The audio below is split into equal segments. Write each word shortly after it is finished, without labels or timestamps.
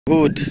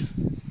Good.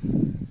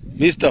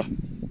 Mister,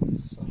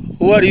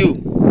 who are you?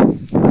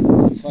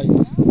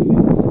 Fine.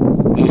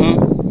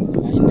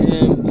 My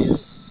name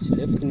is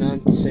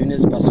Lieutenant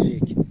Seventh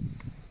Pacific.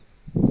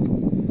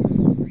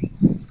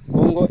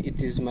 Congo,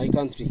 it is my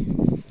country.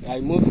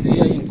 I moved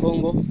here in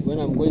Congo when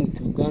I'm going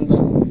to Uganda,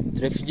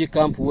 the refugee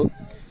camp.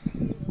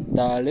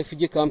 The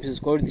refugee camp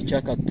is called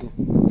Chakatu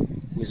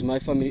with my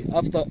family.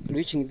 After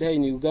reaching there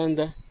in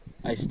Uganda,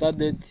 I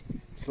studied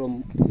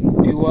from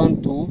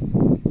P1 to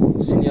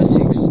Senior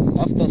 6.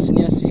 After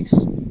Senior 6,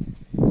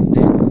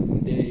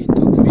 they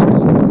took me to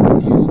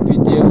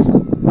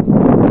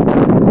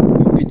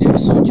UPDF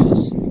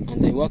soldiers,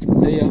 and I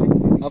worked there.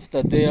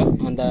 After there,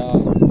 and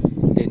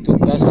they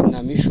took us in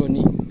a mission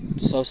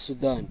to South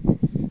Sudan.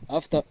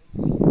 After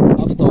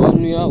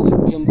 1 year, we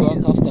came back.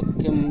 After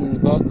coming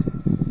back,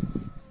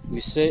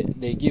 we say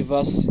they just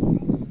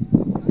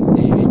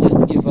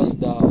give us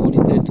the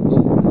holiday to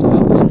go to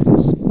our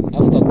parents.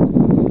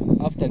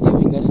 After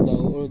giving us the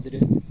holiday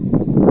to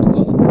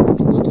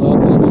go to our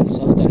parents,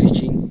 after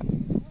reaching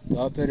to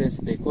our parents,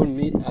 they called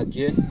me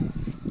again.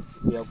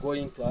 We are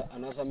going to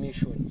another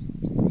mission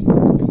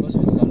because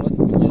we cannot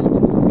just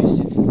be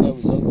sitting there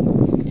without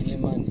any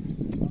money.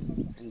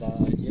 And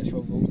just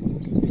of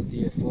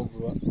Updf of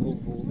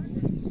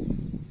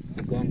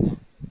Uganda.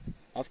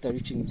 After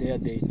reaching there,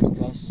 they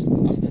took us.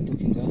 After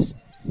taking us,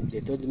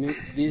 they told me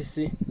these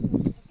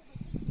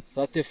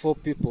 34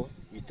 people,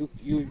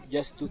 you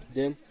just took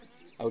them.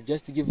 I'll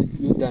just give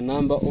you the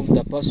number of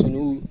the person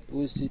who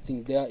is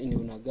sitting there in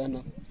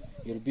Unagana.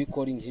 You'll be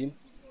calling him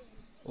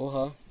or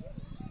her.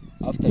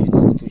 After you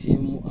talk to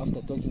him,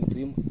 after talking to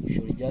him, you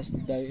should just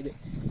direction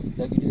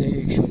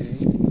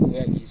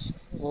where is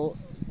or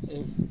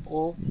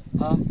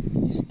her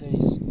he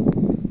stays.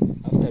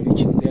 After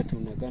reaching there to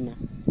Unagana,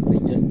 they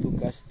just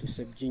took us to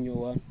Subgenio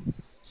 1,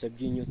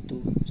 Subgenio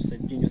 2,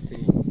 Subgenio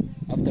 3.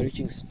 After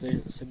reaching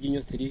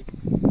Subgenio 3,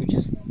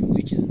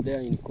 which is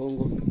there in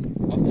Congo,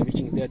 after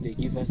reaching there, they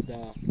give us the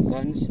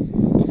guns.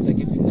 After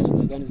giving us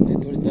the guns, they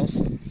told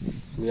us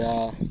we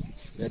are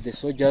the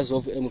soldiers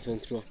of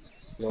M23.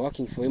 We are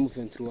working for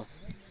M23.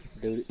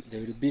 They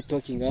will be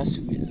talking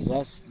with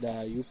us, the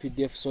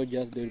UPDF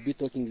soldiers. They will be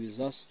talking with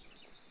us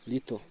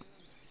little.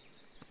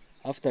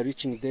 After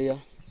reaching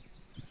there,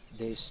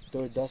 they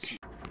told us.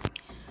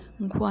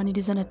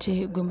 Nkwaniriza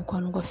nate gwe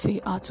mukwano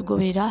gwaffe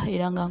atugoberera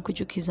era nga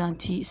nkujukiza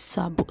nti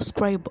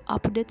subscribe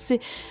updates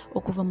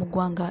okuva mu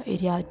ggwanga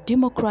erya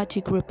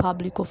Democratic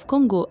Republic of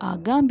Congo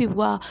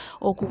agambibwa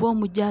okuba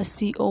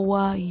omujjasi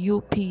owa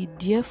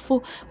UPDF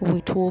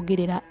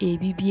wetwogerera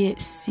ebibye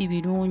si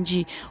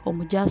birungi.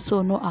 Omujjasi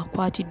ono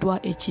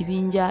akwatiddwa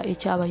ekibinja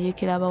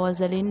ekyabayeekera aba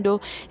Wazalendo.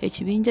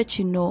 Ekibinja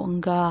kino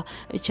nga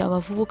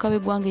ekyabavubuka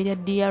b'eggwanga erya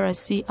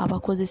DRC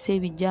abakozesa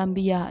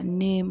ebijambiya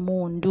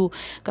n'emmundu.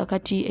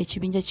 Kakati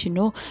ekibinja kino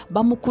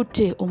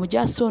bamukutte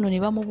omujjasi ono ne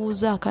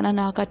bamubuuza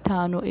akanana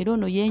akataano era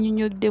ono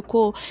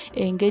yeenyonyoddeko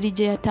engeri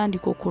gye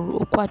yatandika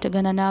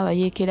okukwatagana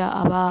n'abayeekera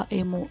aba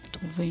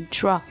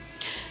M23.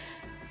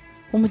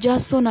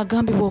 Omujjasi ono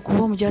agambibwa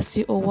okuba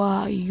omujjasi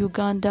owa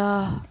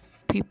Uganda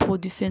People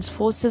Defence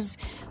Forces.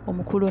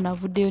 Omukulu ono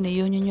avuddeyo ne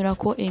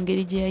yenyonyolako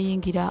engeri gye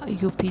yayingira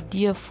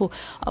UPDF.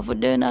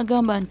 Avuddeyo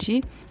n'agamba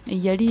nti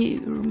yali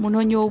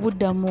munoonyi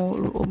w'obuddamu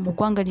mu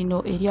ggwanga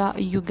lino erya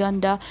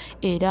Uganda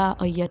era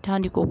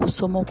yatandika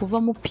okusoma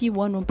okuva mu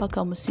P1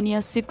 mpaka mu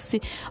Senior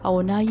 6.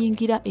 Awo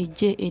n'ayingira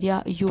eggye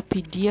erya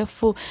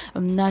UPDF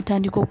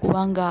n'atandika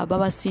okuba nga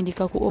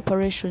babasindika ku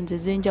operations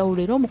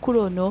ez'enjawulo. Era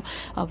omukulu ono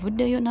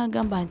avuddeyo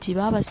n'agamba nti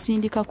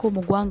babasindikako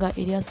mu ggwanga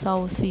erya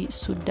South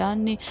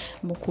Sudan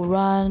mu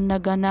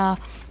kulwanagana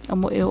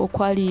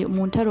okwali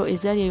mu ntalo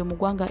ezaali eyo mu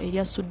ggwanga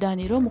erya Sudan.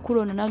 Era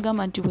omukulu ono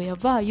n'agamba nti bwe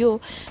yavaayo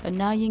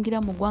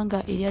n'ayingira mu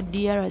ggwanga erya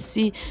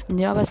DRC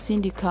ne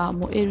babasindika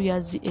mu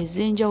areas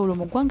ez'enjawulo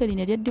mu ggwanga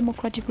lino erya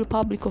Democratic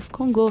Republic of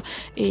Congo.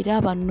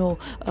 Era bano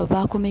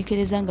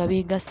bakomekereza nga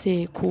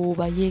beegase ku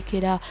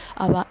bayeekera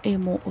aba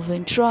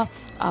M23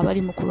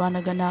 abali mu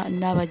kulwanagana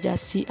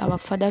n'abajjasi aba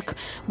FADC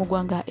mu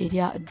ggwanga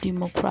erya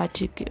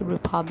Democratic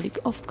Republic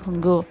of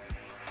Congo.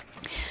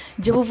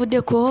 Gye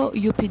buvuddeko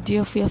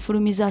UPDF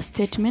yafulumiza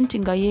statement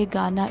nga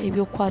yeegaana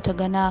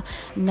ebyokukwatagana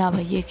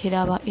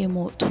n'abayeekera aba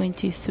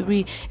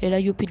M23. Era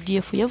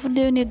UPDF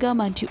yavuddeyo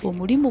n'egamba nti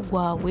omulimu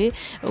gwabwe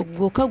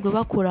gwokka gwe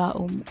bakola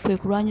kwe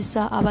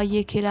kulwanyisa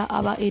abayeekera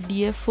aba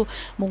ADF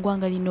mu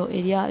ggwanga lino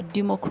erya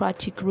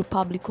Democratic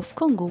Republic of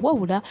Congo,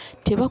 wabula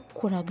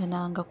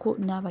tebakolaganangako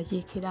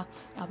n'abayeekera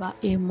aba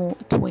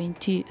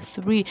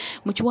M23.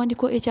 Mu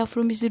kiwandiiko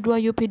ekyafulumiziddwa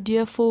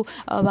UPDF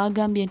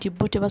bagambye nti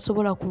bo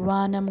tebasobola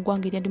kulwana mu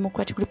ggwanga erya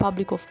Democratic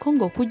Republic of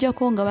Congo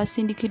kujjako nga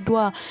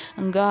basindikiddwa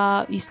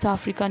nga East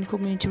African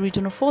Community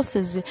Regional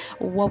Forces,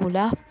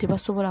 wabula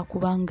tebasobola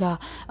kubanga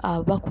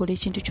bakola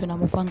ekintu kyonna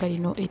mu ggwanga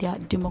lino erya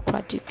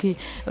Democratic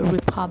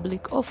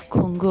Republic of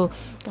Congo.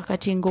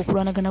 Kakati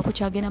ng'okulwanagana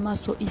kukyagenda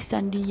maaso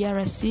Eastern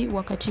DRC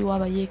wakati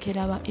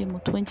w'abayeekera aba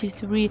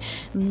M23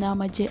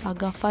 n'amagye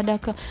aga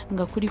FADC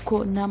nga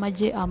kuliko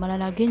n'amagye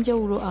amalala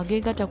ag'enjawulo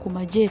ageegatta ku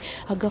magye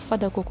aga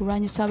FADC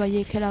okulwanyisa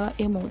abayeekera aba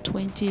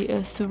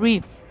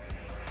M23.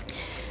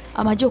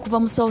 Amajje okuva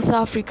mu South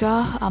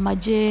Africa,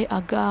 amajje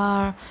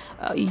aga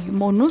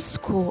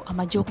MONUSCO,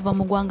 amajje okuva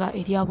mu ggwanga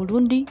erya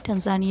Burundi,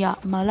 Tanzania,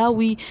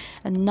 Malawi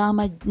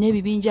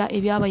n'ebibinja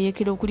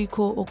ebyabayeekera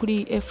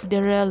okuli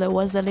FDLR,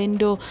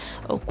 Wazalendo,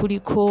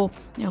 okuliko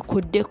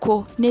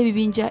Kaweddemu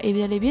n'ebibinja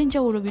ebirala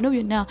ebyenjawulo, bino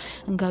byonna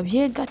nga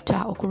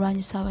byegatta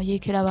okulwanyisa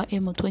abayeekera ba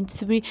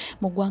M23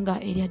 mu ggwanga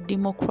erya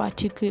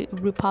Democratic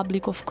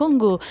Republic of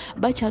Congo.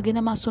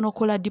 Bakyagenda maaso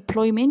n'okola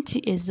deployment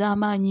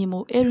ez'amaanyi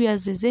mu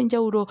areas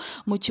ez'enjawulo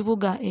mu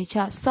kibuga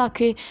ekya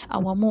Sake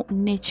awamu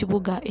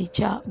n'ekibuga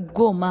ekya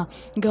Goma,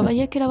 nga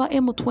bayeekera ba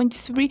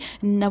M23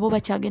 nabo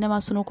bakyagenda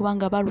maaso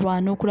n'okubanga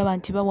balwana okulaba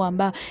nti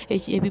bawamba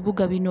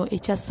ebibuga bino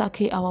ekya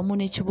Sake awamu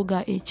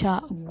n'ekibuga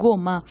ekya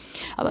Goma.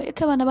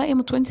 Abayeekera bano ba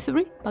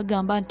M23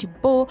 bagamba nti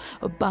bo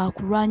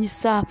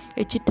bakulwanyisa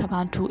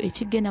ekittabantu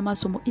ekigenda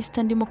maaso mu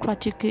Eastern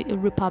Democratic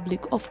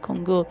Republic of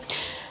Congo.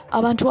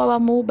 Abantu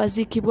abamu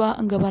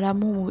baziikibwa nga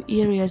balamu mu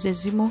areas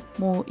ezimu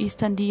mu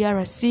Eastern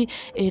DRC,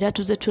 era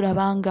tuze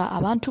tulabanga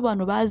abantu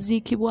bano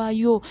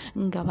baziikibwayo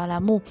nga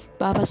balamu,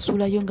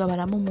 babasuulayo nga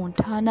balamu mu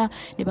ntaana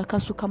ne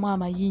bakasukamu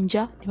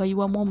amayinja ne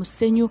bayiwamu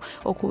omusenyu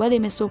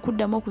okubalemesa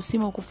okuddamu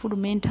okusima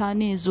okufuluma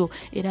entaana ezo,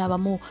 era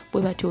abamu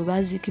bwe batyo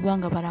baziikibwa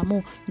nga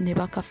balamu ne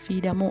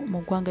bakafiiramu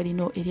mu ggwanga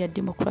lino erya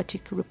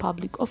Democratic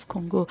Republic of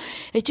Congo.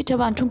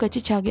 Ekittabantu nga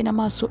kikyagenda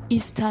maaso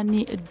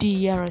Eastern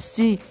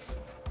DRC.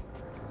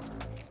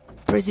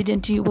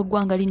 Presidenti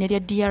w'eggwanga lino erya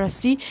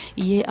DRC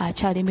ye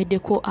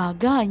akyalemeddeko,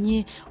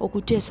 agaanye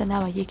okuteesa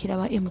n'abayeekera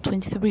ba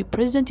M23.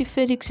 President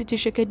Felix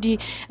Tshisekedi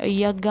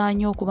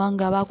yagaanye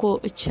okubanga abaako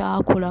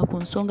kyakola ku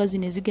nsonga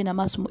zino ezigenda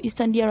maaso mu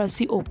Eastern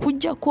DRC,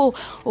 okuggyako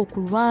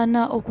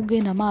okulwana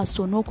okugenda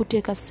maaso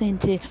n'okuteeka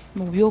ssente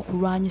mu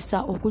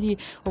byokulwanyisa, okuli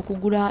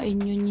okugula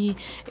ennyonyi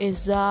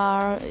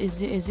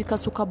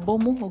ezikasuka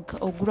bomu,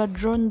 ogula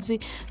drones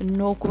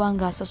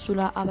n'okubanga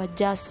asasula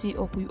abajjaasi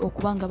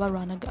okubanga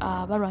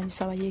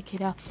balwanyisa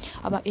abayeekera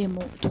aba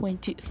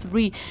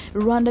M23.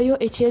 Rwanda yo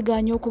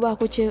ekyegaanya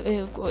okubaako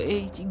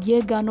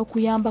yeegaana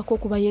okuyambako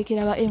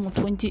okubayeekera ba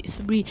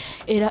M23,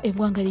 era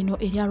eggwanga lino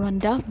erya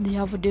Rwanda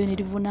lyavuddeyo ne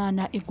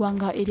livunaana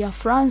eggwanga erya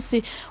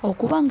France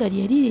okubanga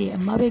lyeriri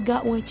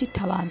emabega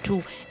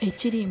w'ekittabantu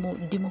ekiri mu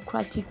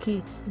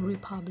Democratic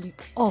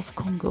Republic of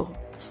Congo.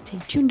 Stay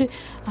tuned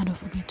and don't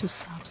forget to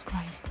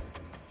subscribe.